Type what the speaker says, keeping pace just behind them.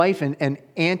life and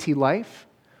anti-life.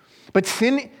 But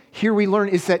sin, here we learn,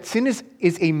 is that sin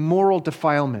is a moral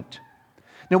defilement.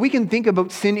 Now, we can think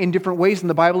about sin in different ways, and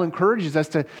the Bible encourages us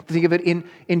to think of it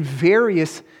in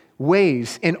various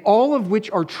ways, and all of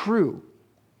which are true.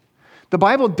 The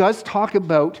Bible does talk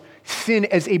about sin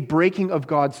as a breaking of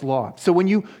God's law. So when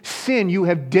you sin, you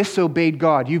have disobeyed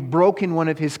God. You've broken one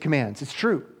of His commands. It's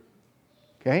true.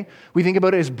 Okay? We think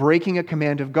about it as breaking a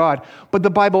command of God. But the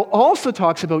Bible also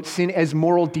talks about sin as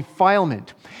moral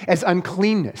defilement, as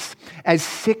uncleanness, as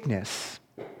sickness,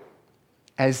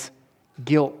 as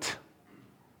guilt.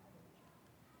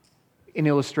 An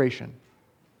illustration.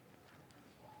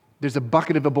 There's a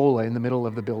bucket of Ebola in the middle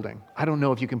of the building. I don't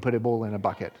know if you can put Ebola in a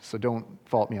bucket, so don't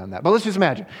fault me on that. But let's just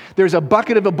imagine. There's a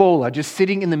bucket of Ebola just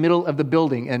sitting in the middle of the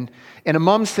building, and a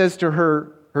mom says to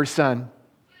her son,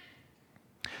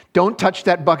 "Don't touch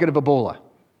that bucket of Ebola."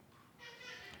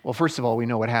 Well, first of all, we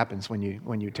know what happens when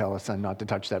you tell a son not to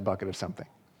touch that bucket of something.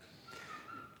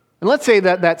 And let's say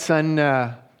that son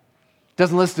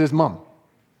doesn't listen to his mom.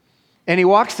 And he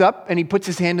walks up and he puts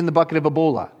his hand in the bucket of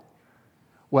Ebola.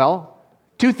 Well,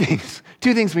 two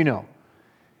things we know.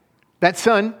 That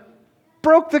son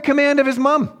broke the command of his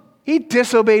mom. He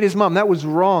disobeyed his mom. That was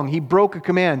wrong. He broke a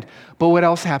command. But what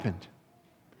else happened?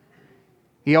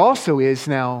 He also is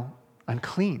now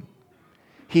unclean.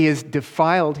 He has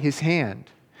defiled his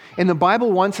hand. And the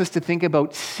Bible wants us to think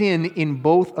about sin in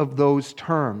both of those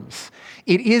terms.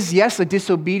 It is, yes, a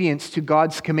disobedience to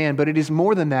God's command, but it is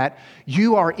more than that.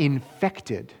 You are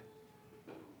infected.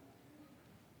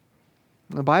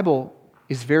 The Bible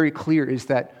is very clear, is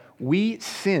that we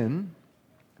sin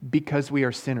because we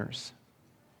are sinners.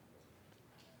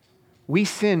 We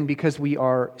sin because we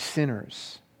are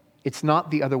sinners. It's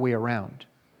not the other way around.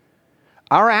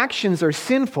 Our actions are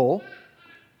sinful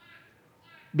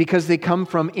because they come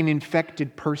from an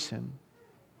infected person.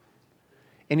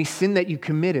 Any sin that you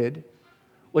committed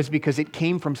was because it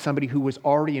came from somebody who was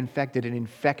already infected, an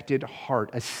infected heart,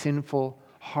 a sinful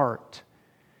heart.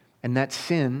 And that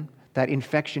sin, that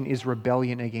infection, is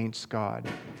rebellion against God.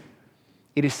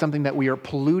 It is something that we are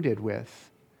polluted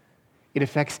with. It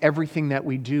affects everything that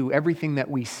we do, everything that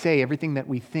we say, everything that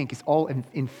we think is all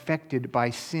infected by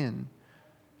sin.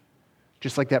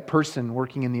 Just like that person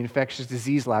working in the infectious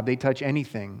disease lab, they touch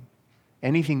anything.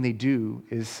 Anything they do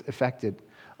is affected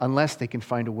unless they can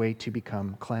find a way to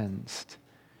become cleansed.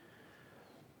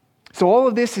 So all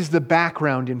of this is the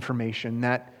background information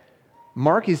that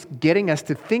Mark is getting us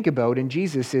to think about, and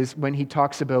Jesus is when he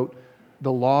talks about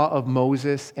the law of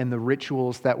Moses and the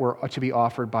rituals that were to be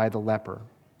offered by the leper.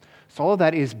 So all of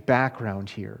that is background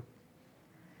here.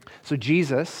 So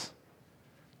Jesus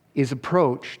is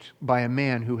approached by a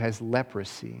man who has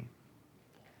leprosy.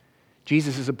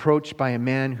 Jesus is approached by a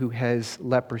man who has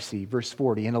leprosy. Verse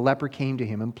 40, and a leper came to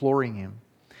him, imploring him,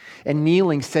 and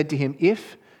kneeling said to him,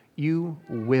 "If you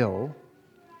will,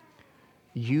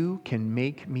 you can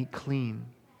make me clean."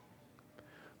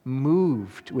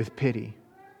 Moved with pity,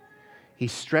 he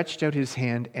stretched out his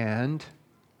hand and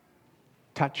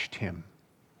touched him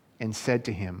and said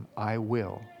to him, "I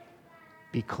will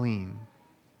be clean."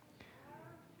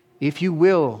 "If you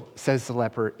will," says the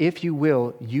leper, "if you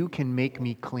will, you can make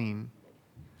me clean."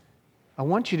 I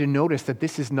want you to notice that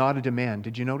this is not a demand.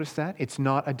 Did you notice that? It's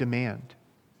not a demand.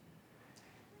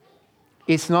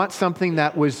 It's not something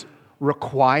that was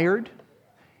required.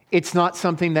 It's not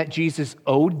something that Jesus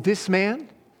owed this man.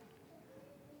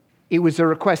 It was a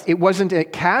request. It wasn't a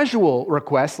casual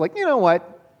request, like, you know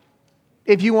what,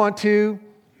 if you want to,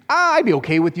 I'd be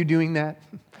okay with you doing that.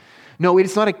 No,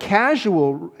 it's not a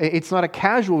casual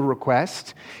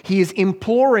request. He is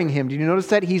imploring him. Did you notice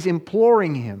that? He's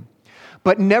imploring him.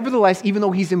 But nevertheless, even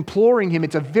though he's imploring him,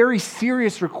 it's a very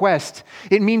serious request.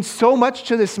 It means so much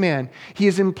to this man. He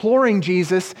is imploring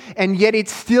Jesus, and yet it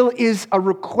still is a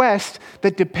request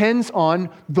that depends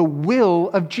on the will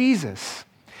of Jesus.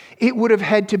 It would have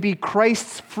had to be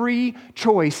Christ's free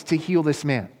choice to heal this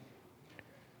man.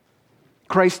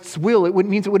 Christ's will, it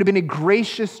means it would have been a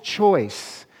gracious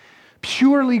choice.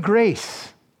 Purely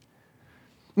grace.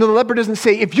 No, the leper doesn't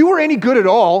say, if you were any good at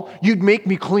all, you'd make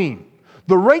me clean.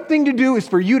 The right thing to do is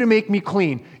for you to make me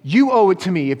clean. You owe it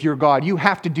to me if you're God. You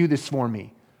have to do this for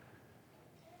me.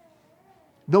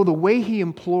 Though the way he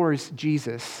implores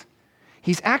Jesus,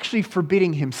 he's actually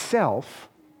forbidding himself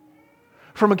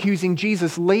from accusing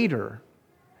Jesus later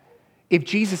if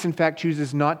Jesus in fact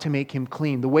chooses not to make him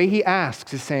clean. The way he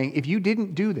asks is saying, if you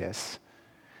didn't do this,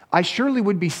 I surely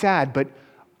would be sad, but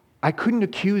I couldn't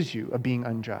accuse you of being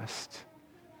unjust.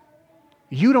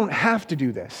 You don't have to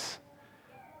do this,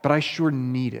 but I sure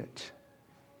need it.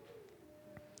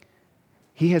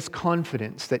 He has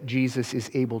confidence that Jesus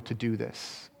is able to do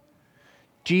this.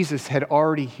 Jesus had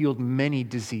already healed many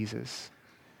diseases,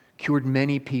 cured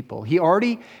many people. He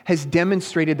already has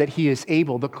demonstrated that he is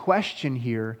able. The question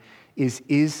here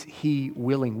is he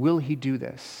willing? Will he do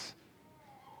this?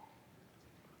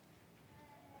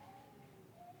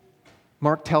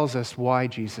 Mark tells us why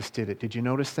Jesus did it. Did you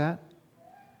notice that?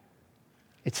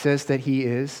 It says that he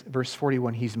is, verse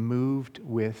 41, he's moved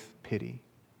with pity.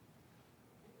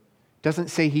 Doesn't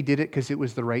say he did it because it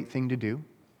was the right thing to do.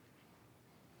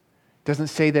 Doesn't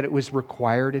say that it was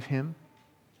required of him.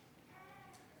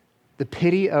 The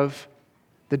pity of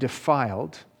the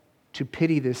defiled, to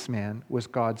pity this man, was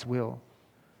God's will.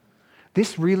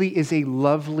 This really is a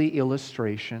lovely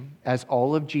illustration, as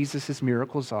all of Jesus'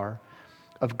 miracles are,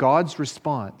 of God's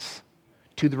response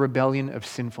to the rebellion of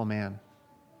sinful man.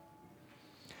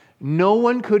 No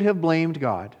one could have blamed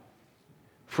God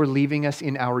for leaving us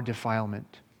in our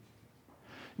defilement.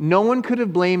 No one could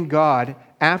have blamed God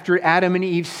after Adam and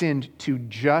Eve sinned to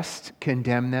just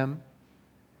condemn them,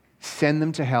 send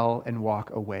them to hell, and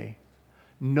walk away.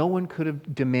 No one could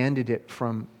have demanded it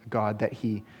from God that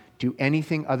he do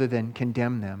anything other than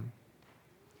condemn them.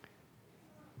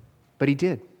 But he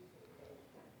did.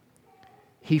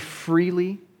 He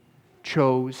freely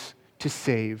chose to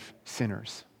save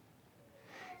sinners.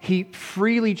 He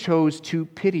freely chose to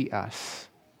pity us,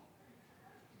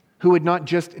 who had not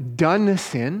just done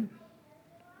sin,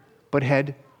 but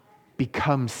had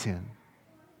become sin.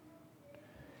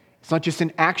 It's not just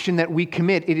an action that we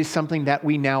commit, it is something that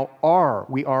we now are.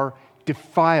 We are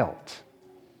defiled.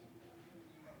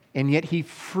 And yet he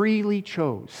freely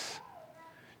chose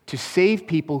to save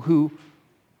people who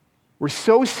were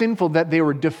so sinful that they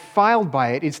were defiled by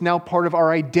it. It's now part of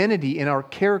our identity and our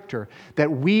character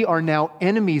that we are now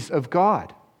enemies of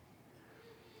God.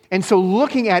 And so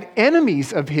looking at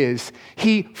enemies of his,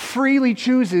 he freely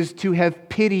chooses to have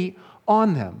pity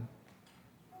on them.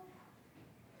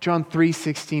 John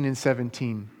 3:16 and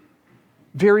 17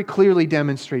 very clearly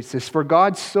demonstrates this. For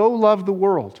God so loved the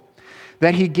world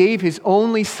that he gave his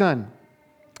only Son,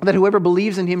 that whoever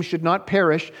believes in him should not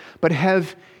perish, but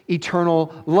have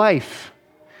eternal life.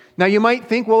 Now you might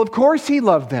think, well, of course he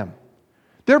loved them.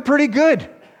 They're pretty good.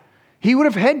 He would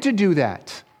have had to do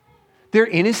that. They're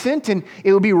innocent, and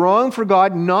it would be wrong for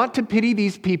God not to pity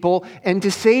these people and to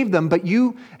save them. But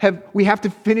we have to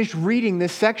finish reading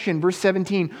this section, verse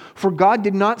 17. For God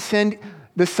did not send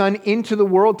the Son into the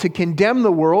world to condemn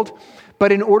the world,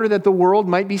 but in order that the world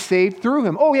might be saved through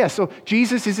him. Oh yeah, so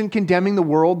Jesus isn't condemning the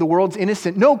world's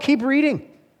innocent. No, keep reading.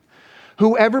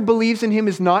 Whoever believes in him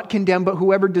is not condemned, but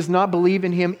whoever does not believe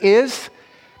in him is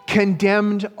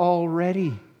condemned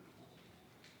already.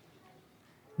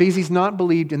 Because he's not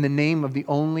believed in the name of the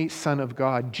only Son of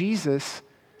God. Jesus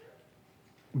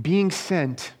being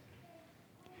sent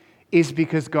is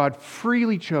because God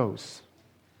freely chose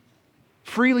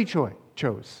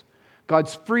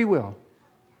God's free will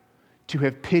to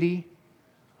have pity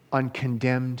on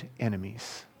condemned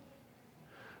enemies,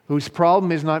 whose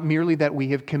problem is not merely that we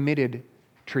have committed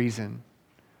treason,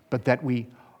 but that we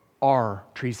are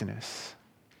treasonous.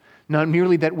 Not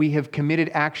merely that we have committed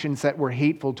actions that were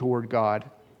hateful toward God,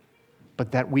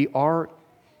 but that we are,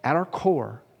 at our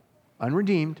core,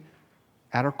 unredeemed,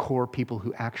 at our core, people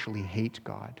who actually hate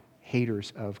God,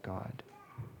 haters of God.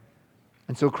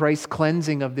 And so Christ's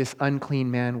cleansing of this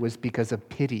unclean man was because of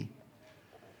pity,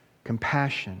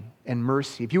 compassion, and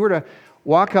mercy. If you were to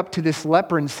walk up to this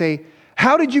leper and say,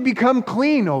 "How did you become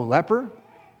clean, O leper?"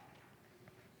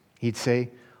 He'd say,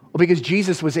 "Well, because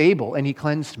Jesus was able and he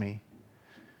cleansed me."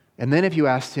 And then if you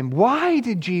asked him, "Why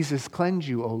did Jesus cleanse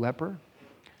you, O leper?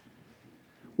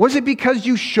 Was it because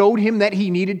you showed him that he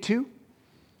needed to?"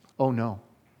 Oh no.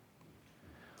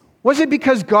 Was it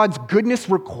because God's goodness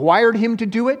required him to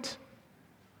do it?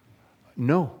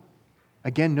 No.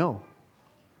 Again, no.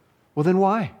 Well, then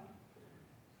why?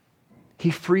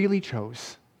 He freely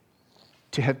chose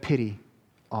to have pity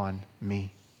on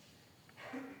me.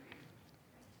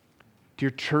 Dear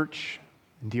church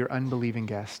and dear unbelieving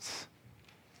guests,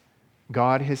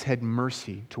 God has had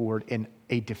mercy toward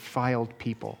a defiled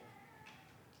people.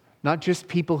 Not just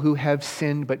people who have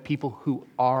sinned, but people who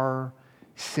are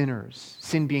sinners.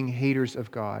 Sin being haters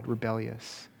of God,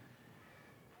 rebellious.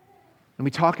 And we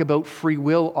talk about free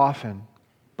will often,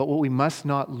 but what we must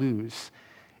not lose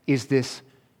is this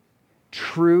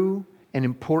true and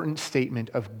important statement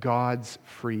of God's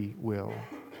free will.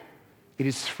 It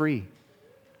is free.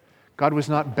 God was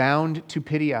not bound to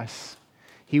pity us.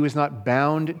 He was not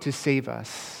bound to save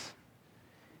us.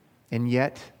 And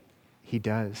yet, he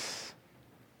does.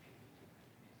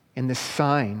 And the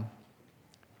sign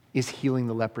is healing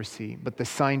the leprosy, but the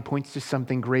sign points to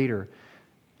something greater.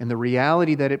 And the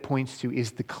reality that it points to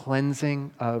is the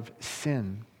cleansing of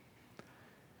sin.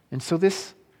 And so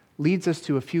this leads us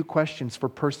to a few questions for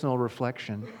personal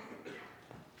reflection.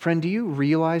 Friend, do you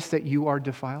realize that you are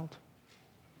defiled?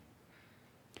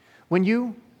 When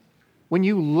you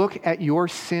look at your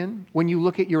sin, when you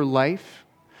look at your life,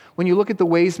 when you look at the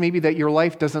ways maybe that your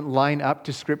life doesn't line up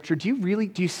to Scripture, do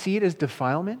you see it as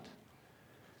defilement?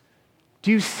 Do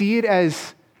you see it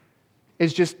as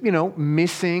just,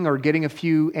 missing or getting a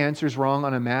few answers wrong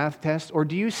on a math test? Or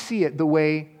do you see it the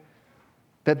way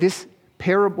that this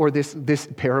parable, or this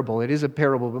parable, it is a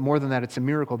parable, but more than that, it's a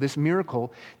miracle. This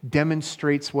miracle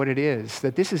demonstrates what it is,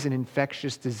 that this is an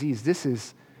infectious disease. This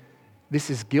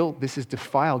is guilt. This is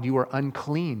defiled. You are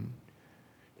unclean.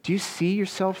 Do you see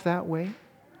yourself that way?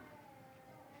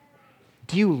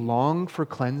 Do you long for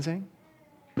cleansing?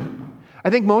 I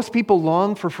think most people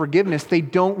long for forgiveness. They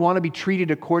don't want to be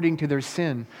treated according to their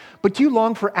sin. But do you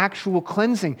long for actual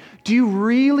cleansing? Do you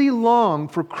really long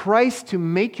for Christ to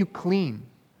make you clean?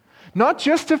 Not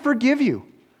just to forgive you.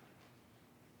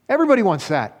 Everybody wants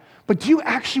that. But do you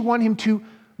actually want Him to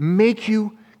make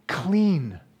you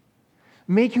clean?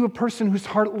 Make you a person whose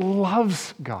heart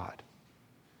loves God?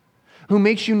 Who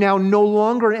makes you now no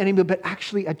longer an enemy, but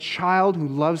actually a child who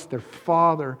loves their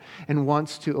Father and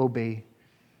wants to obey?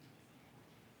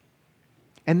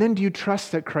 And then do you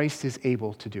trust that Christ is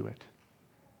able to do it?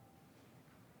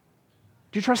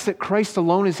 Do you trust that Christ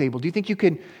alone is able? Do you think you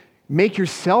can make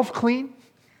yourself clean?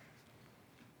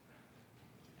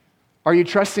 Are you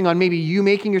trusting on maybe you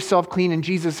making yourself clean and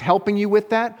Jesus helping you with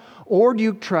that? Or do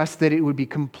you trust that it would be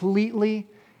completely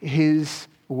His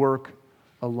work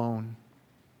alone?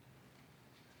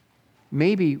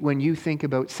 Maybe when you think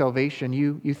about salvation,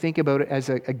 you think about it as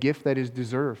a gift that is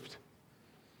deserved.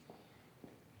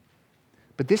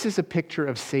 But this is a picture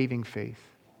of saving faith.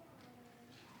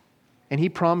 And He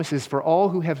promises for all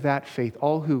who have that faith,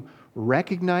 all who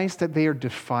recognize that they are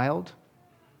defiled,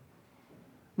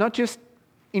 not just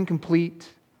incomplete,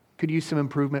 could use some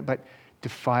improvement, but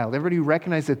defiled. Everybody who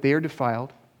recognizes that they are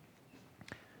defiled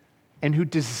and who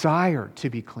desire to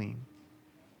be clean,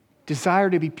 desire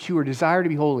to be pure, desire to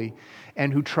be holy,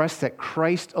 and who trust that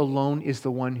Christ alone is the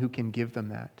one who can give them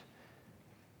that.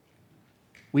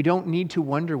 We don't need to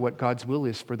wonder what God's will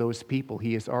is for those people.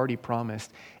 He has already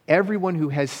promised. Everyone who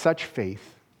has such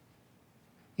faith,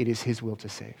 it is His will to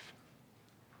save.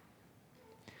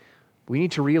 We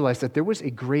need to realize that there was a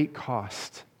great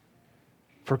cost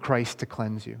for Christ to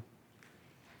cleanse you.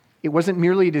 It wasn't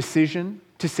merely a decision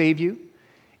to save you.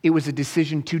 It was a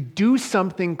decision to do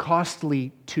something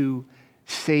costly to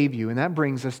save you. And that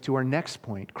brings us to our next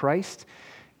point. Christ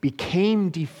became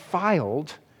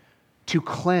defiled to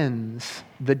cleanse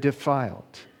the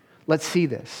defiled. Let's see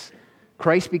this.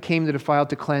 Christ became the defiled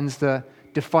to cleanse the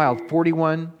defiled.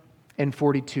 41 and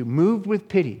 42. Moved with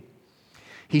pity,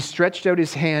 He stretched out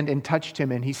His hand and touched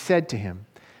him, and He said to him,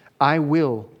 I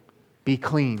will be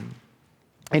clean.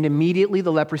 And immediately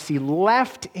the leprosy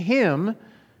left him,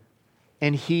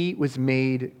 and he was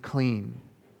made clean.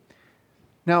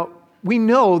 Now, we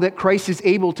know that Christ is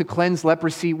able to cleanse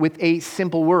leprosy with a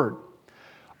simple word.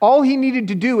 All He needed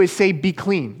to do is say, be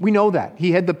clean. We know that.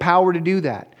 He had the power to do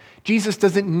that. Jesus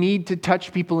doesn't need to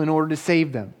touch people in order to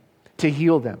save them, to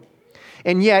heal them.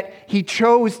 And yet, He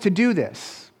chose to do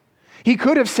this. He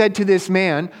could have said to this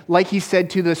man, like He said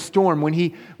to the storm, when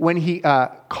he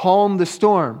calmed the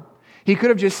storm, He could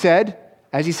have just said,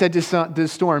 as He said to the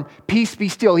storm, peace be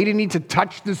still. He didn't need to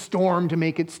touch the storm to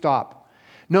make it stop.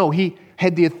 No, He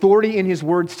had the authority in His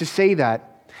words to say that.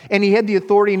 And He had the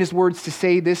authority in His words to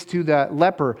say this to the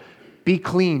leper, be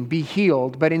clean, be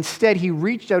healed. But instead, He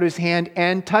reached out His hand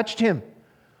and touched him.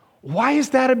 Why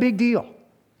is that a big deal?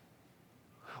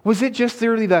 Was it just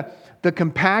really the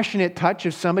compassionate touch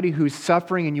of somebody who's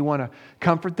suffering and you want to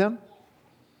comfort them?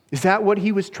 Is that what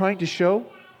He was trying to show?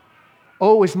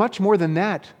 Oh, it's much more than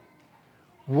that.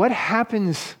 What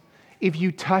happens if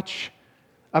you touch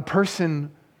a person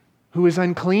who is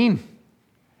unclean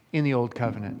in the Old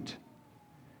Covenant?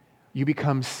 You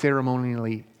become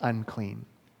ceremonially unclean.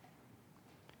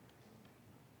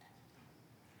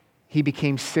 He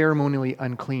became ceremonially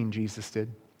unclean, Jesus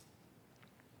did.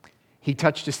 He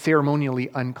touched a ceremonially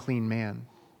unclean man.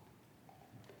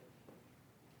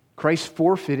 Christ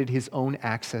forfeited His own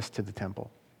access to the temple.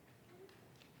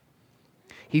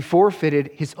 He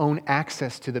forfeited His own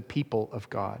access to the people of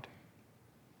God.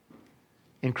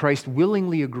 And Christ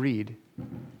willingly agreed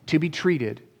to be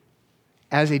treated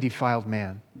as a defiled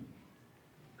man.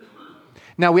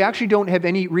 Now, we actually don't have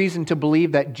any reason to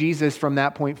believe that Jesus from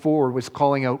that point forward was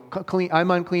calling out, I'm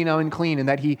unclean, I'm unclean, and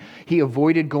that he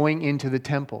avoided going into the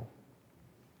temple.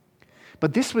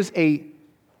 But this was a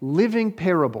living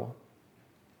parable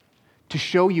to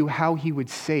show you how he would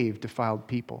save defiled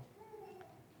people.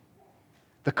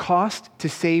 The cost to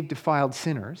save defiled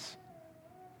sinners,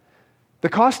 the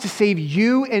cost to save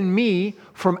you and me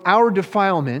from our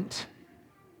defilement,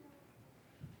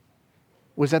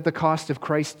 was at the cost of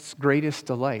Christ's greatest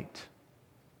delight,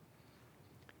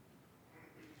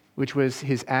 which was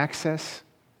his access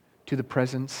to the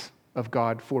presence of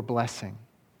God for blessing.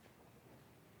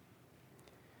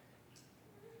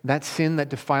 That sin, that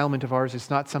defilement of ours, is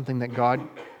not something that God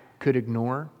could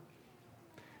ignore.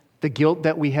 The guilt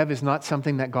that we have is not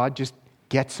something that God just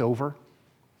gets over.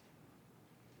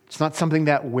 It's not something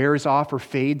that wears off or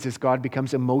fades as God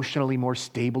becomes emotionally more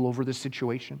stable over the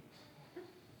situation.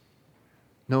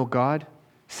 No, God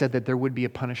said that there would be a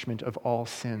punishment of all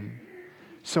sin.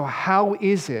 So how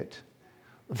is it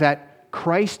that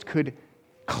Christ could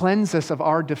cleanse us of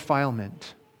our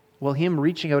defilement? Well, him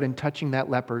reaching out and touching that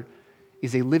leper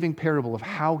is a living parable of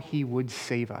how he would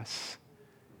save us.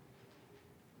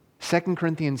 2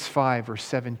 Corinthians 5, verse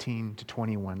 17 to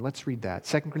 21. Let's read that.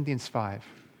 2 Corinthians 5.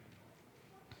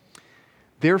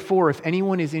 Therefore, if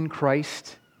anyone is in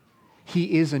Christ,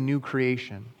 he is a new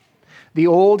creation. The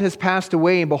old has passed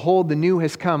away, and behold, the new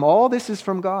has come. All this is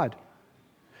from God,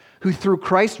 who through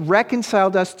Christ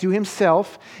reconciled us to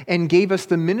himself and gave us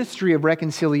the ministry of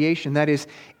reconciliation. That is,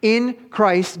 in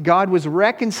Christ, God was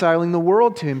reconciling the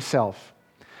world to himself,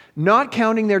 not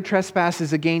counting their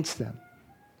trespasses against them,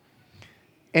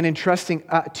 and entrusting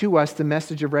to us the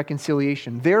message of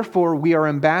reconciliation. Therefore, we are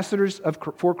ambassadors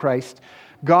for Christ,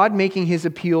 God making his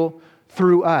appeal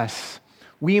through us.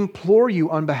 We implore you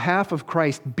on behalf of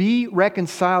Christ, be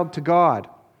reconciled to God.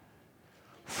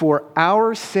 For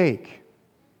our sake,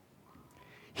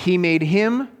 he made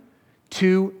him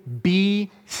to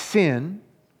be sin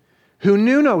who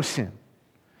knew no sin,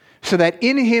 so that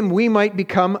in him we might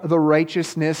become the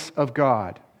righteousness of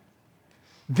God.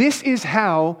 This is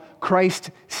how Christ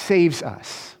saves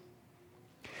us.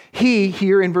 He,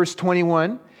 here in verse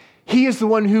 21, he is the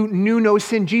one who knew no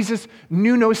sin. Jesus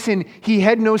knew no sin. He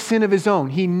had no sin of his own.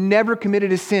 He never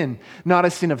committed a sin. Not a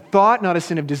sin of thought, not a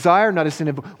sin of desire, not a sin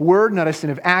of word, not a sin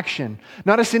of action.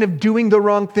 Not a sin of doing the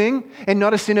wrong thing, and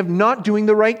not a sin of not doing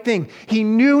the right thing. He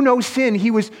knew no sin.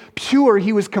 He was pure.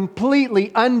 He was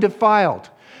completely undefiled.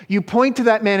 You point to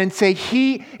that man and say,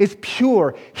 he is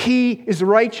pure. He is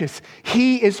righteous.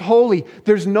 He is holy.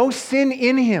 There's no sin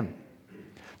in him.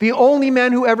 The only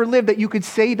man who ever lived that you could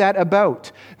say that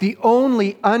about. The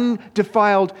only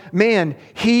undefiled man.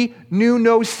 He knew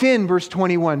no sin, verse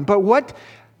 21. But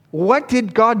what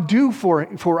did God do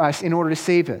for us in order to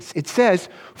save us? It says,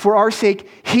 for our sake,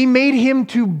 he made him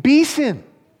to be sin.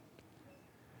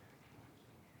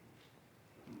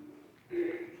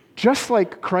 Just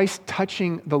like Christ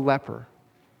touching the leper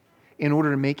in order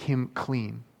to make him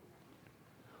clean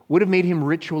would have made him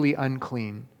ritually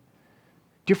unclean.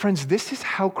 Dear friends, this is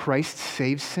how Christ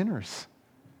saves sinners.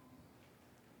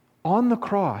 On the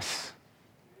cross,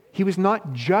 he was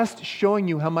not just showing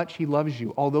you how much he loves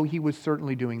you, although he was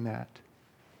certainly doing that,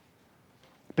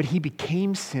 but he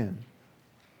became sin.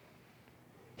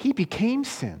 He became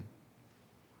sin.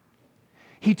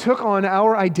 He took on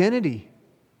our identity.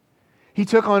 He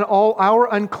took on all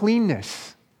our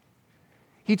uncleanness.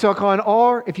 He took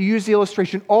on if you use the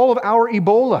illustration, all of our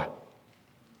Ebola.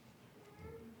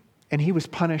 And he was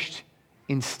punished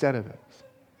instead of it.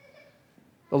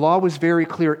 The law was very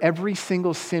clear. Every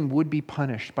single sin would be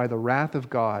punished by the wrath of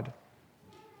God.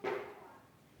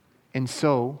 And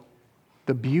so,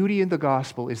 the beauty of the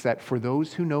gospel is that for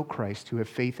those who know Christ, who have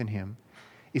faith in him,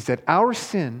 is that our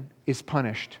sin is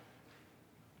punished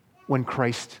when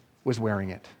Christ was wearing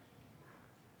it.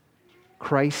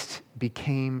 Christ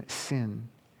became sin.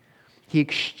 He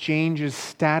exchanges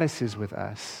statuses with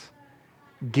us.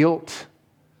 Guilt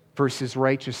versus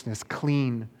righteousness,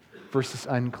 clean versus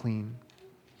unclean.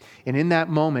 And in that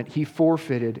moment, he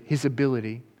forfeited his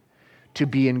ability to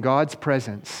be in God's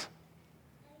presence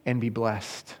and be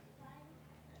blessed.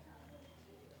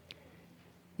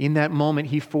 In that moment,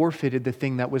 he forfeited the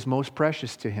thing that was most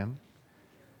precious to him,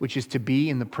 which is to be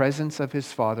in the presence of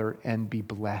his Father and be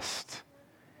blessed.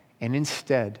 And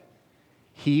instead,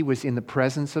 he was in the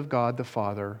presence of God the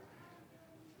Father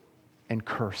and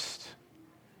cursed.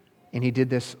 And he did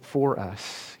this for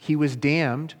us. He was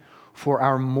damned for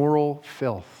our moral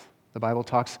filth. The Bible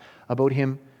talks about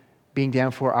him being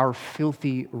damned for our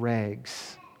filthy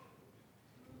rags.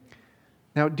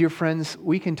 Now, dear friends,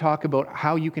 we can talk about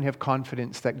how you can have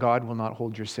confidence that God will not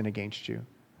hold your sin against you.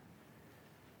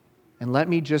 And let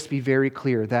me just be very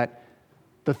clear that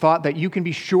the thought that you can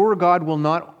be sure God will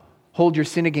not hold your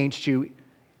sin against you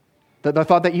The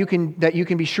thought that you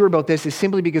can be sure about this is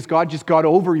simply because God just got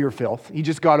over your filth. He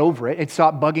just got over it. It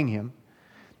stopped bugging him.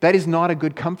 That is not a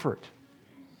good comfort.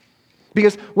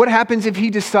 Because what happens if he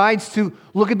decides to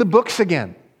look at the books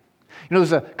again? You know,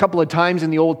 there's a couple of times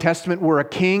in the Old Testament where a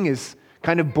king is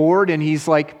kind of bored and he's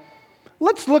like,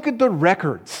 let's look at the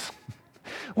records.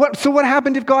 So what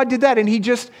happened if God did that? And he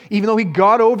just, even though he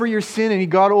got over your sin and he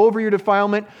got over your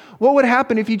defilement, what would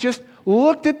happen if he just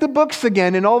looked at the books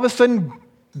again and all of a sudden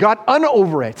got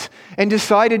unover it and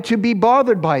decided to be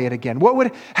bothered by it again? What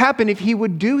would happen if he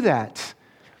would do that?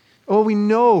 Oh, we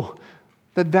know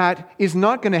that is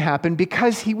not going to happen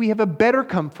because we have a better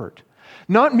comfort.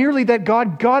 Not merely that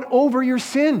God got over your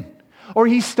sin, or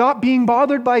he stopped being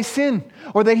bothered by sin,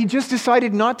 or that he just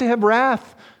decided not to have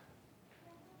wrath,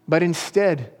 but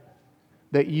instead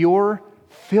that your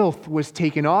filth was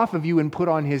taken off of you and put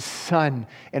on his Son.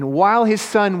 And while his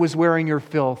Son was wearing your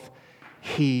filth,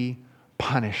 he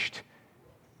punished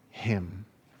him.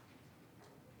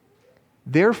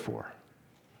 Therefore,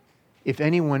 if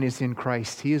anyone is in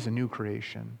Christ, he is a new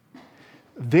creation.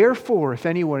 Therefore, if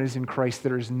anyone is in Christ,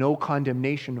 there is no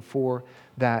condemnation for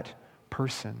that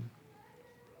person.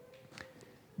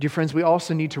 Dear friends, we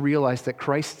also need to realize that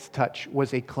Christ's touch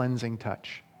was a cleansing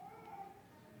touch.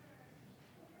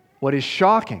 What is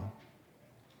shocking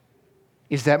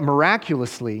is that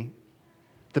miraculously,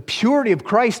 the purity of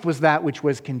Christ was that which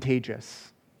was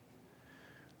contagious.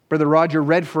 Brother Roger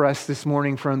read for us this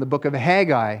morning from the book of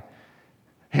Haggai,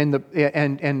 and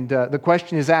the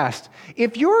question is asked,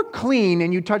 if you're clean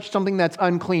and you touch something that's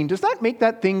unclean, does that make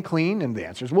that thing clean? And the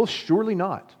answer is, well, surely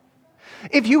not.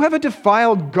 If you have a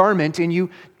defiled garment and you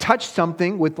touch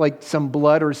something with like some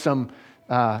blood or some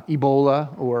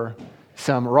Ebola or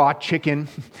some raw chicken,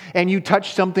 and you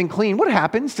touch something clean, what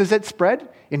happens? Does it spread?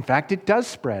 In fact, it does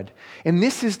spread. And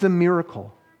this is the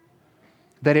miracle,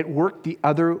 that it worked the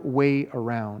other way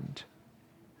around.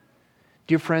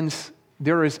 Dear friends,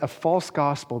 there is a false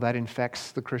gospel that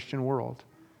infects the Christian world.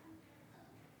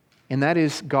 And that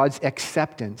is God's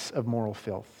acceptance of moral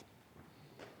filth.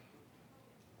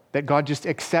 That God just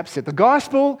accepts it. The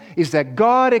gospel is that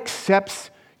God accepts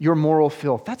your moral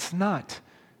filth. That's not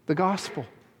the gospel.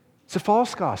 It's a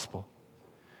false gospel.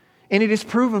 And it is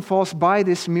proven false by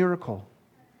this miracle.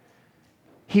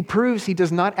 He proves he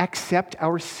does not accept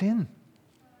our sin.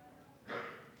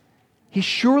 He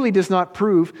surely does not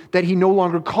prove that he no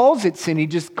longer calls it sin, he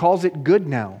just calls it good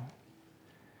now.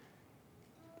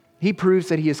 He proves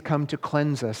that he has come to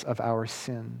cleanse us of our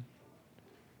sin.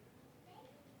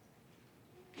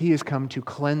 He has come to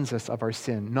cleanse us of our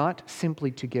sin, not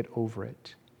simply to get over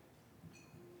it.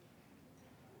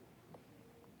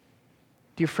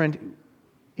 Dear friend,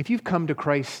 if you've come to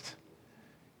Christ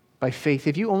by faith,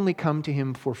 if you only come to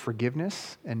him for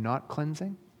forgiveness and not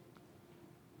cleansing,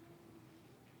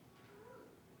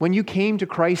 when you came to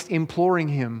Christ imploring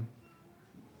him,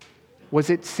 was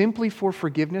it simply for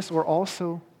forgiveness or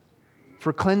also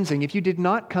for cleansing? If you did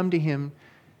not come to him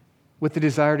with the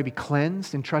desire to be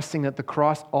cleansed and trusting that the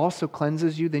cross also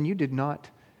cleanses you, then you did not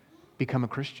become a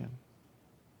Christian.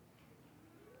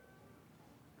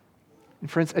 And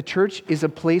friends, a church is a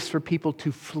place for people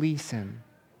to flee sin.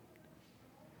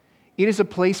 It is a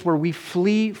place where we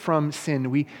flee from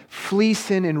sin. We flee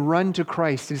sin and run to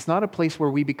Christ. It is not a place where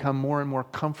we become more and more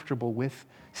comfortable with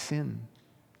sin.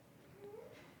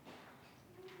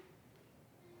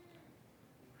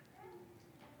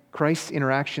 Christ's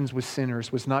interactions with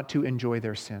sinners was not to enjoy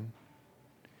their sin.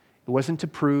 It wasn't to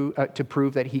prove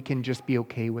that he can just be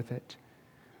okay with it.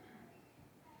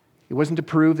 It wasn't to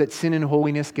prove that sin and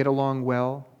holiness get along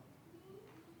well.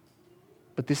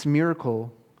 But this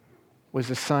miracle was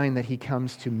a sign that he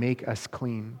comes to make us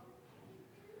clean.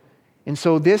 And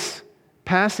so this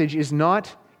passage is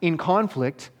not in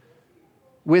conflict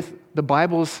with the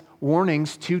Bible's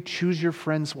warnings to choose your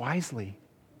friends wisely.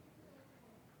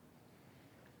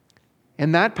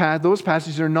 And those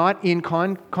passages are not in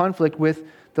conflict with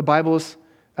the Bible's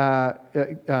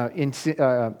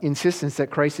insistence that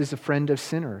Christ is a friend of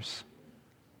sinners.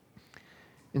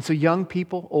 And so young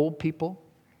people, old people,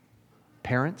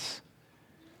 parents,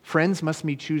 friends must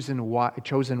be chosen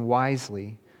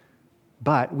wisely,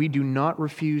 but we do not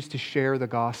refuse to share the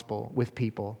gospel with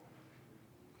people,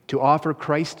 to offer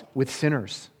Christ with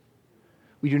sinners.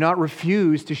 We do not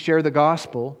refuse to share the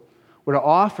gospel or to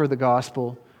offer the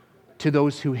gospel to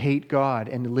those who hate God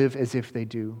and live as if they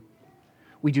do.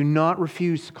 We do not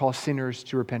refuse to call sinners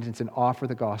to repentance and offer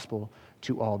the gospel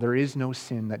to all. There is no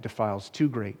sin that defiles too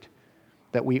great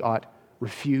that we ought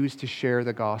refuse to share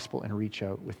the gospel and reach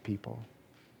out with people.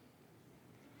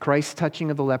 Christ's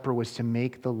touching of the leper was to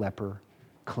make the leper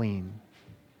clean.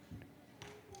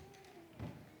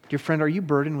 Dear friend, are you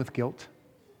burdened with guilt?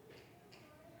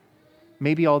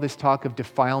 Maybe all this talk of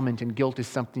defilement and guilt is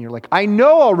something you're like, I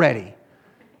know already.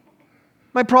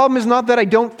 My problem is not that I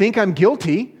don't think I'm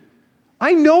guilty.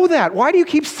 I know that. Why do you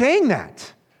keep saying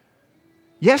that?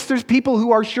 Yes, there's people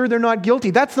who are sure they're not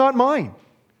guilty. That's not mine.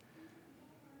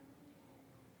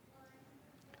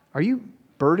 Are you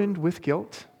burdened with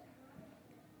guilt?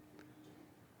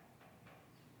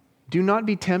 Do not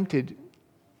be tempted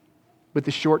with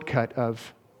the shortcut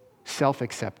of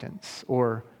self-acceptance,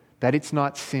 or that it's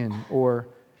not sin, or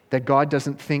that God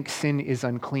doesn't think sin is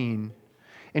unclean.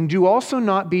 And do also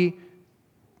not be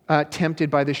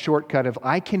tempted by the shortcut of,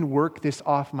 I can work this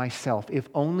off myself if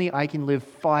only I can live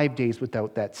 5 days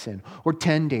without that sin, or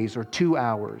 10 days, or 2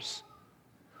 hours,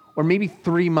 or maybe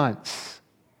 3 months.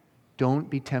 Don't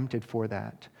be tempted for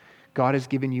that. God has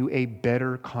given you a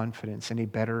better confidence and a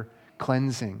better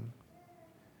cleansing.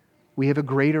 We have a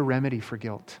greater remedy for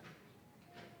guilt.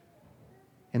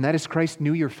 And that is Christ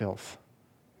knew your filth.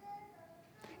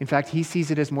 In fact, he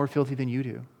sees it as more filthy than you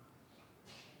do.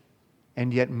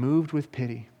 And yet, moved with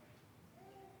pity,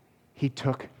 he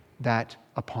took that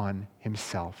upon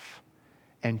himself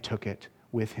and took it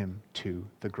with him to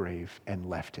the grave and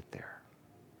left it there.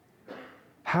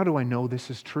 How do I know this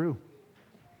is true?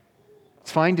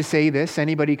 It's fine to say this.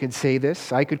 Anybody could say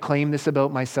this. I could claim this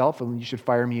about myself, and you should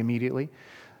fire me immediately.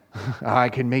 I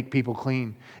can make people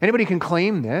clean. Anybody can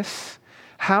claim this.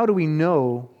 How do we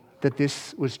know that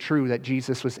this was true, that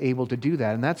Jesus was able to do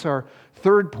that? And that's our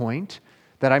third point,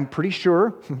 that I'm pretty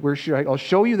sure, I'll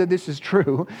show you that this is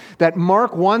true, that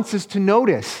Mark wants us to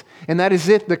notice, and that is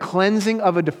if the cleansing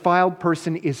of a defiled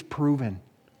person is proven.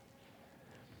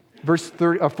 Verse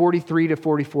 43 to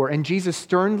 44, and Jesus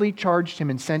sternly charged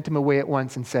him and sent him away at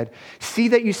once and said, see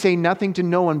that you say nothing to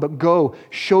no one, but go,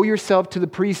 show yourself to the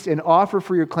priest and offer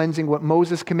for your cleansing what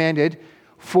Moses commanded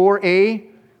for a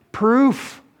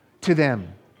proof to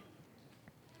them.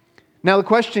 Now the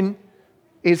question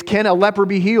is, can a leper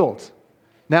be healed?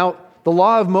 Now, the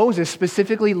law of Moses,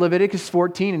 specifically Leviticus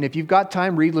 14, and if you've got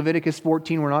time, read Leviticus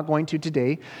 14. We're not going to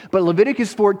today. But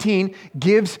Leviticus 14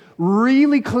 gives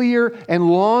really clear and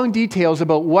long details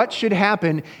about what should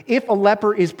happen if a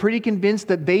leper is pretty convinced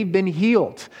that they've been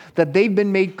healed, that they've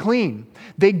been made clean.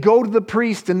 They go to the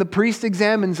priest, and the priest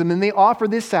examines them, and they offer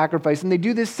this sacrifice, and they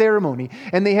do this ceremony,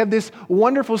 and they have this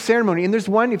wonderful ceremony. And there's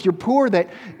one, if you're poor,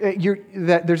 that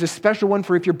there's a special one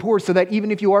for if you're poor, so that even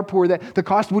if you are poor, that the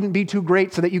cost wouldn't be too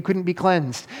great, so that you couldn't be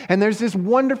cleansed. And there's this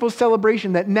wonderful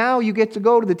celebration that now you get to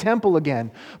go to the temple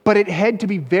again. But it had to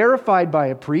be verified by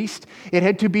a priest. It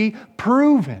had to be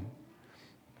proven.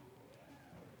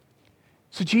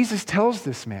 So Jesus tells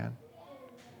this man,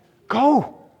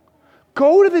 go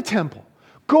to the temple.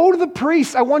 Go to the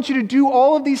priest. I want you to do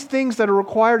all of these things that are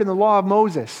required in the law of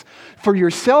Moses for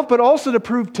yourself, but also to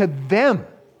prove to them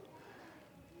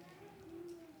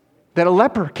that a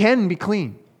leper can be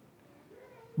clean.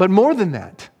 But more than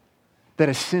that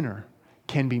a sinner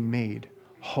can be made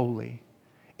holy,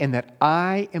 and that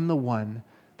I am the one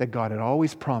that God had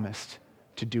always promised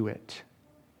to do it.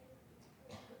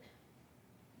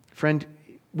 Friend,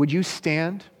 would you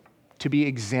stand to be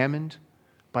examined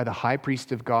by the high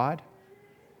priest of God?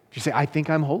 If you say, I think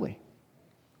I'm holy.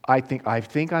 I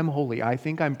think I'm holy. I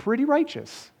think I'm pretty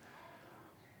righteous.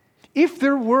 If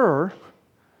there were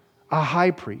a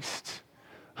high priest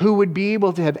who would be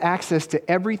able to have access to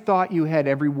every thought you had,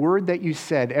 every word that you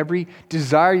said, every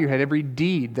desire you had, every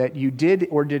deed that you did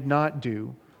or did not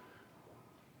do,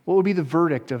 what would be the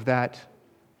verdict of that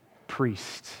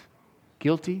priest?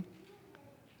 Guilty?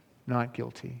 Not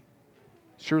guilty.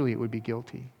 Surely it would be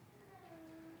guilty.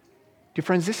 Dear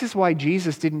friends, this is why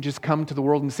Jesus didn't just come to the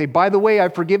world and say, by the way,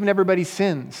 I've forgiven everybody's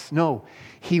sins. No,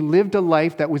 he lived a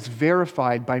life that was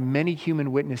verified by many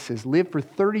human witnesses, lived for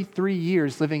 33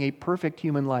 years living a perfect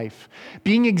human life,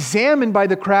 being examined by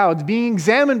the crowds, being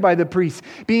examined by the priests,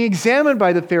 being examined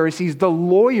by the Pharisees, the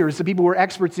lawyers, the people who were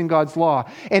experts in God's law.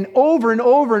 And over and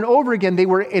over and over again, they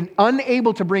were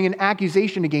unable to bring an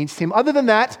accusation against him. Other than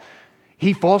that,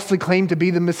 he falsely claimed to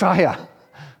be the Messiah.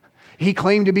 He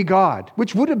claimed to be God,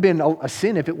 which would have been a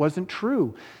sin if it wasn't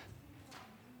true.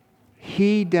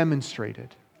 He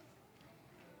demonstrated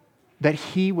that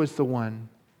he was the one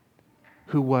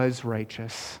who was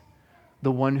righteous,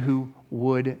 the one who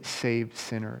would save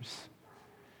sinners.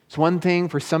 It's one thing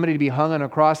for somebody to be hung on a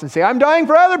cross and say, I'm dying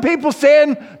for other people's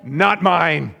sin, not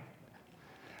mine.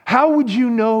 How would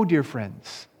you know, dear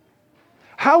friends?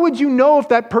 How would you know if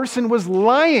that person was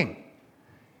lying?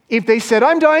 If they said,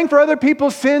 I'm dying for other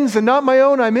people's sins and not my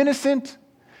own, I'm innocent.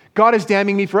 God is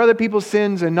damning me for other people's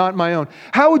sins and not my own.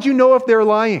 How would you know if they're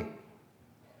lying?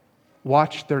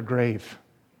 Watch their grave.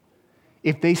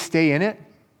 If they stay in it,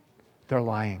 they're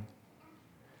lying.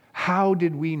 How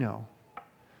did we know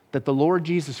that the Lord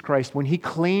Jesus Christ, when he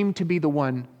claimed to be the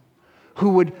one who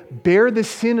would bear the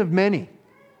sin of many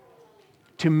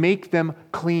to make them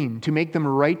clean, to make them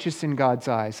righteous in God's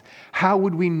eyes, how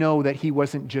would we know that he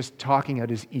wasn't just talking out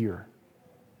his ear?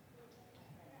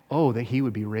 Oh, that he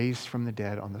would be raised from the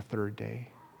dead on the third day.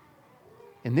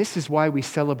 And this is why we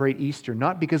celebrate Easter,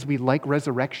 not because we like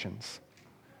resurrections.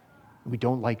 We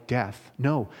don't like death.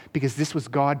 No, because this was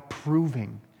God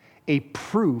proving a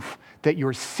proof that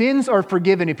your sins are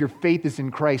forgiven if your faith is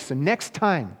in Christ. So next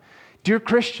time, dear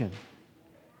Christian,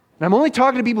 and I'm only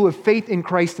talking to people with faith in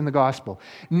Christ and the gospel,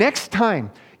 next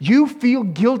time you feel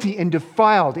guilty and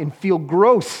defiled and feel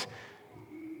gross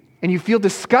and you feel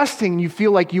disgusting and you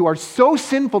feel like you are so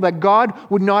sinful that God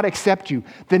would not accept you,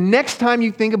 the next time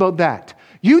you think about that,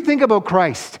 you think about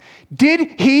Christ.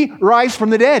 Did he rise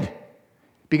from the dead?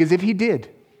 Because if he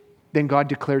did, then God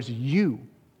declares you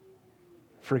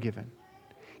forgiven.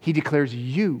 He declares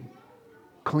you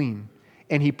clean.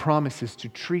 And he promises to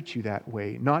treat you that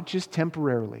way, not just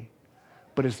temporarily,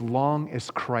 but as long as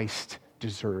Christ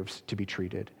deserves to be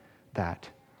treated that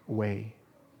way.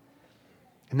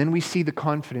 And then we see the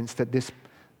confidence that this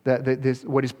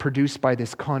what is produced by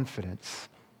this confidence.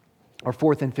 Our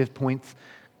fourth and fifth points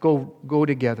go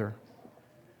together.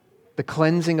 The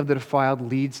cleansing of the defiled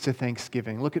leads to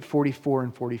thanksgiving. Look at 44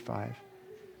 and 45.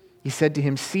 He said to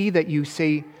him, "See that you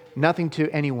say nothing to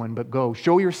anyone, but go,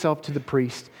 show yourself to the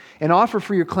priest, and offer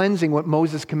for your cleansing what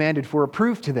Moses commanded for a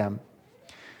proof to them."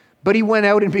 But he went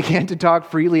out and began to talk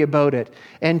freely about it,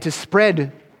 and to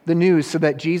spread the news so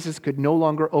that Jesus could no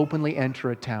longer openly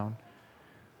enter a town,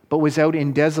 but was out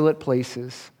in desolate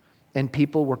places, and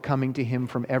people were coming to him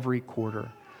from every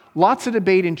quarter. Lots of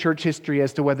debate in church history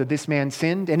as to whether this man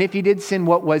sinned, and if he did sin,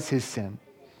 what was his sin?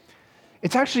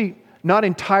 It's actually not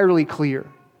entirely clear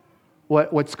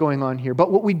what's going on here.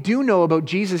 But what we do know about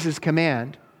Jesus'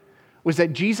 command was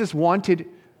that Jesus wanted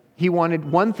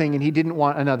one thing and he didn't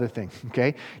want another thing,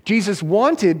 okay? Jesus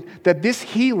wanted that this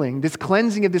healing, this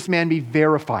cleansing of this man be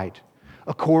verified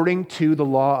according to the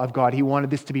law of God. He wanted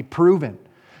this to be proven.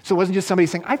 So it wasn't just somebody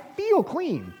saying, "I feel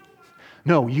clean."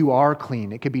 No, you are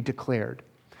clean. It could be declared.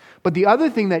 But the other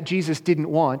thing that Jesus didn't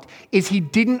want is he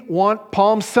didn't want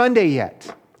Palm Sunday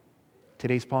yet.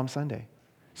 Today's Palm Sunday.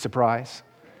 Surprise.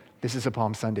 This is a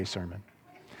Palm Sunday sermon.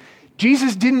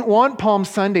 Jesus didn't want Palm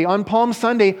Sunday. On Palm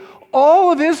Sunday,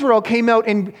 all of Israel came out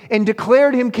and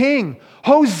declared him king.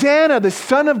 Hosanna, the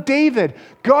son of David.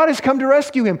 God has come to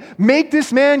rescue him. Make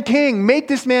this man king. Make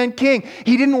this man king.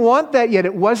 He didn't want that yet.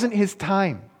 It wasn't his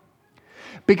time.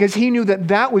 Because he knew that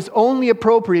that was only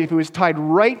appropriate if it was tied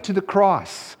right to the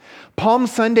cross. Palm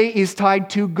Sunday is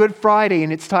tied to Good Friday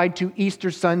and it's tied to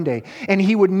Easter Sunday. And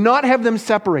he would not have them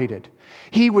separated.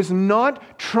 He was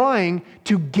not trying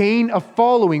to gain a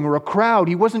following or a crowd.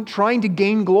 He wasn't trying to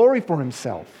gain glory for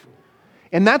himself.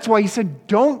 And that's why he said,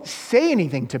 don't say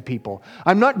anything to people.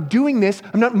 I'm not doing this.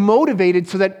 I'm not motivated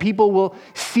so that people will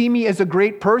see me as a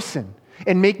great person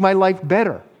and make my life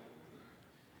better.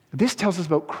 This tells us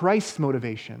about Christ's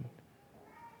motivation.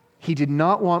 He did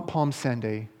not want Palm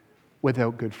Sunday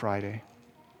without Good Friday.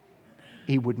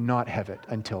 He would not have it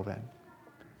until then.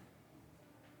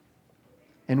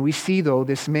 And we see, though,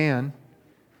 this man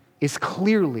is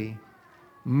clearly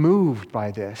moved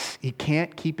by this. He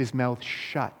can't keep his mouth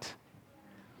shut.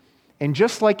 And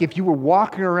just like if you were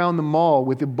walking around the mall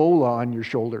with Ebola on your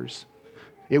shoulders,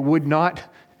 it would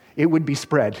be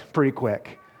spread pretty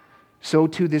quick. So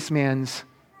too this man's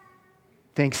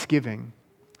thanksgiving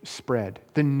spread.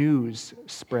 The news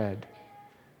spread.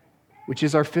 Which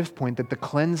is our fifth point, that the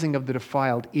cleansing of the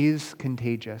defiled is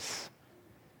contagious.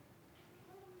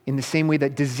 In the same way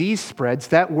that disease spreads,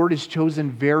 that word is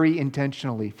chosen very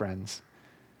intentionally, friends.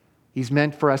 He's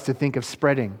meant for us to think of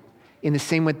spreading. In the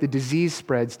same way the disease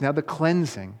spreads, now the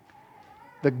cleansing,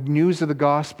 the news of the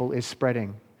gospel is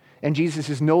spreading. And Jesus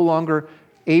is no longer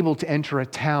able to enter a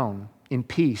town in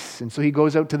peace. And so he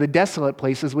goes out to the desolate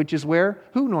places, which is where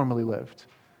who normally lived?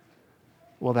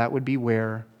 Well, that would be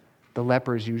where the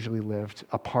lepers usually lived,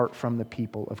 apart from the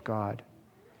people of God.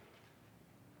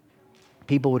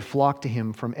 People would flock to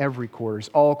him from every quarters,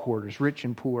 all quarters, rich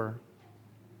and poor,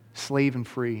 slave and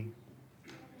free.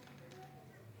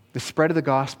 The spread of the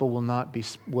gospel will not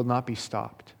be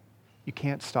stopped. You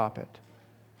can't stop it.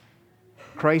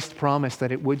 Christ promised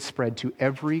that it would spread to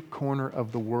every corner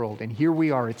of the world, and here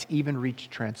we are, it's even reached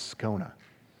Transcona.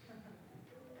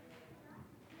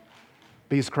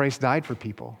 Because Christ died for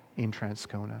people in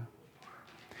Transcona.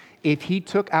 If he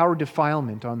took our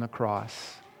defilement on the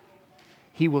cross,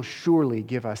 he will surely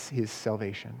give us his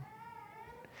salvation.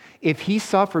 If he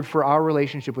suffered for our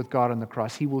relationship with God on the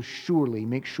cross, he will surely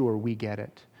make sure we get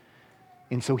it.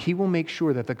 And so he will make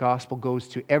sure that the gospel goes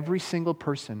to every single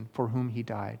person for whom he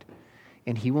died.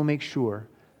 And he will make sure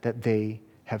that they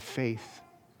have faith.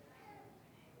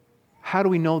 How do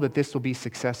we know that this will be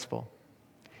successful?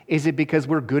 Is it because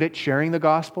we're good at sharing the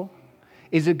gospel?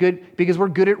 Is it good because we're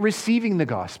good at receiving the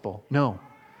gospel? No.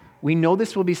 We know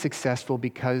this will be successful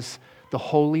because the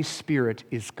Holy Spirit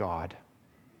is God.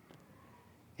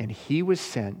 And he was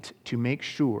sent to make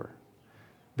sure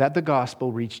that the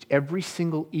gospel reached every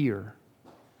single ear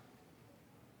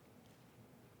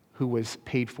who was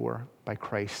paid for by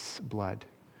Christ's blood,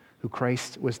 who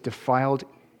Christ was defiled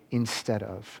instead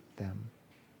of them.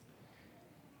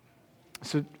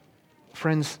 So,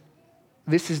 friends,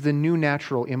 this is the new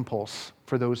natural impulse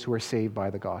for those who are saved by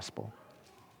the gospel,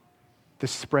 the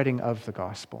spreading of the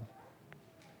gospel.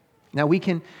 Now, we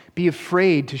can be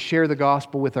afraid to share the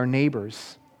gospel with our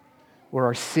neighbors or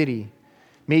our city.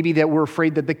 Maybe that we're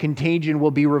afraid that the contagion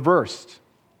will be reversed.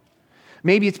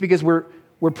 Maybe it's because we're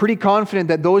pretty confident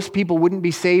that those people wouldn't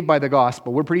be saved by the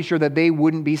gospel. We're pretty sure that they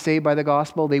wouldn't be saved by the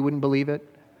gospel. They wouldn't believe it.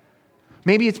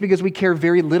 Maybe it's because we care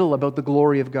very little about the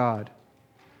glory of God.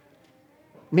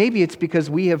 Maybe it's because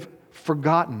we have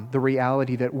forgotten the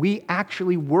reality that we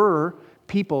actually were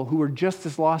people who were just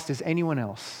as lost as anyone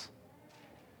else.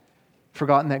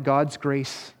 Forgotten that God's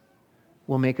grace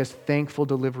will make us thankful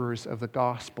deliverers of the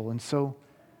gospel. And so,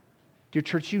 dear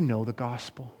church, you know the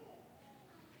gospel.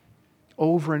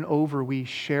 Over and over we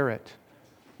share it,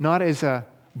 not as a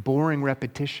boring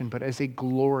repetition, but as a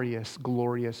glorious,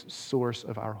 glorious source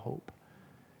of our hope.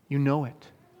 You know it.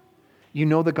 You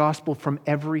know the gospel from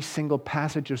every single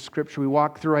passage of Scripture. We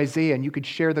walk through Isaiah, and you could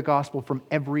share the gospel from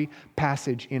every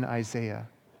passage in Isaiah.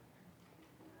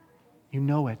 You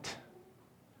know it.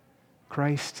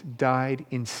 Christ died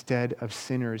instead of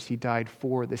sinners. He died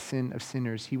for the sin of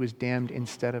sinners. He was damned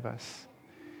instead of us.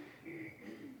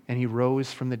 And he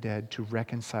rose from the dead to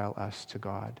reconcile us to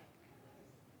God.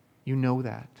 You know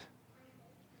that.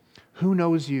 Who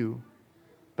knows you,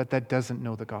 but that doesn't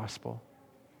know the gospel?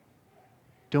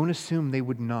 Don't assume they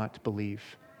would not believe.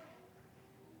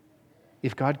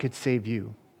 If God could save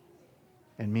you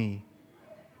and me,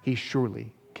 he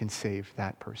surely can save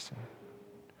that person.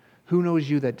 Who knows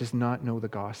you that does not know the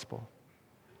gospel?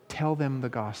 Tell them the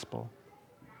gospel.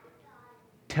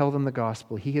 Tell them the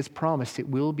gospel. He has promised it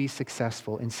will be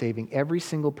successful in saving every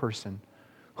single person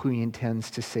who he intends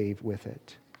to save with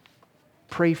it.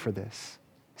 Pray for this.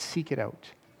 Seek it out.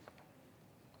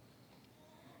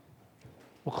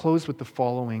 We'll close with the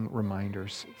following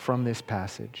reminders from this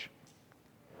passage.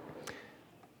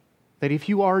 That if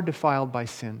you are defiled by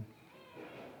sin,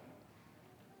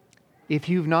 if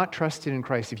you've not trusted in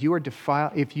Christ, if you are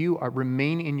defiled, if you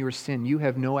remain in your sin, you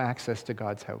have no access to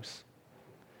God's house.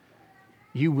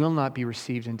 You will not be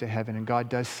received into heaven, and God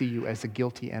does see you as a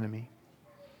guilty enemy.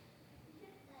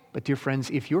 But dear friends,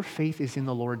 if your faith is in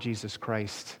the Lord Jesus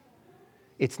Christ,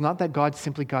 it's not that God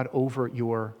simply got over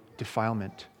your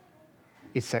defilement.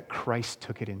 It's that Christ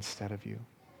took it instead of you.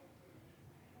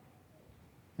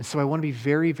 And so I want to be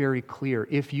very, very clear.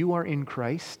 If you are in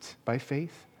Christ by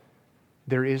faith,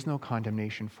 there is no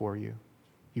condemnation for you.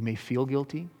 You may feel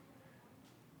guilty.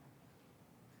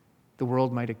 The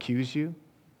world might accuse you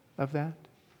of that.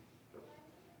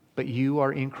 But you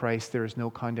are in Christ, there is no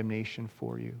condemnation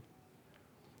for you.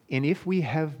 And if we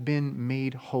have been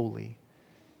made holy,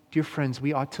 dear friends,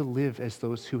 we ought to live as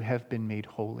those who have been made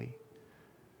holy.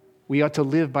 We ought to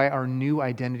live by our new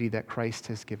identity that Christ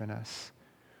has given us.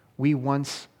 We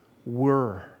once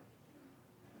were,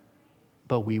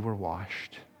 but we were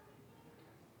washed.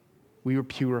 We were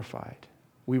purified.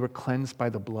 We were cleansed by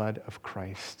the blood of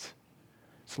Christ.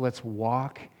 So let's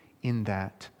walk in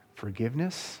that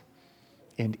forgiveness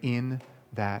and in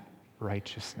that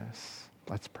righteousness.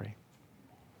 Let's pray.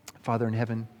 Father in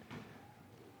heaven,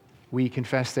 we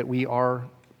confess that we are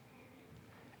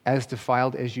as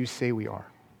defiled as you say we are.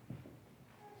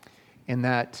 And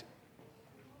that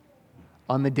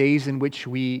on the days in which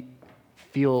we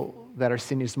feel that our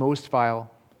sin is most vile,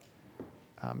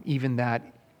 even that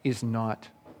is not,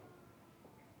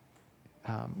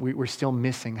 we're still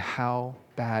missing how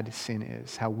bad sin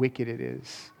is, how wicked it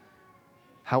is,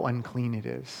 how unclean it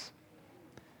is.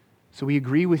 So we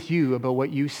agree with you about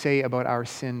what you say about our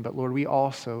sin, but Lord, we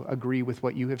also agree with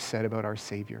what you have said about our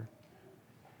Savior,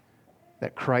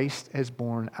 that Christ has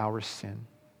borne our sin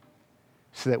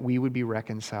so that we would be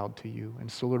reconciled to you.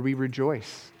 And so, Lord, we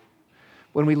rejoice.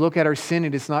 When we look at our sin,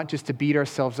 it is not just to beat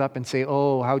ourselves up and say,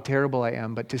 oh, how terrible I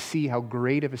am, but to see how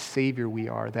great of a Savior we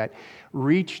are that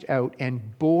reached out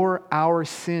and bore our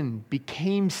sin,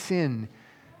 became sin,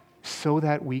 so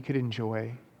that we could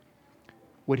enjoy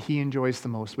what he enjoys the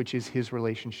most, which is his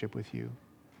relationship with you.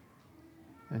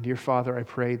 And dear Father, I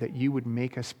pray that you would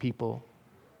make us people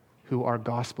who are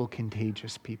gospel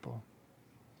contagious people,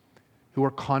 who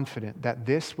are confident that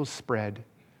this will spread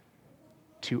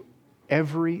to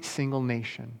every single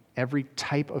nation, every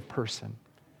type of person,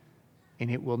 and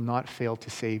it will not fail to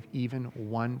save even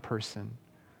one person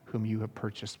whom you have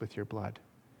purchased with your blood.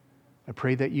 I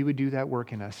pray that you would do that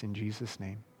work in us in Jesus'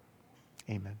 name.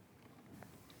 Amen.